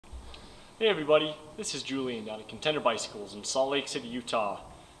Hey everybody, this is Julian down at Contender Bicycles in Salt Lake City, Utah.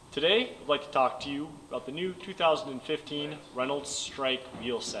 Today, I'd like to talk to you about the new 2015 Reynolds Strike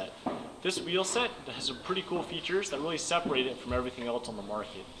wheel set. This wheel set has some pretty cool features that really separate it from everything else on the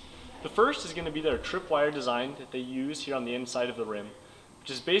market. The first is going to be their tripwire design that they use here on the inside of the rim, which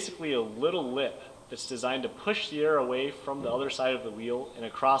is basically a little lip that's designed to push the air away from the other side of the wheel in a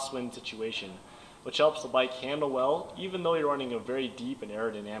crosswind situation, which helps the bike handle well even though you're running a very deep and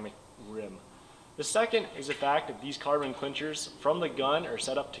aerodynamic rim. The second is the fact that these carbon clinchers from the gun are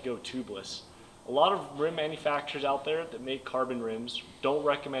set up to go tubeless. A lot of rim manufacturers out there that make carbon rims don't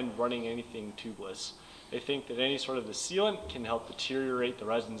recommend running anything tubeless. They think that any sort of the sealant can help deteriorate the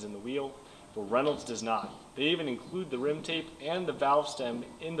resins in the wheel, but Reynolds does not. They even include the rim tape and the valve stem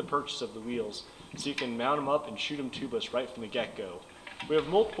in the purchase of the wheels, so you can mount them up and shoot them tubeless right from the get-go. We have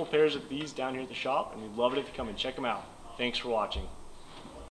multiple pairs of these down here at the shop, and we'd love it if you come and check them out. Thanks for watching.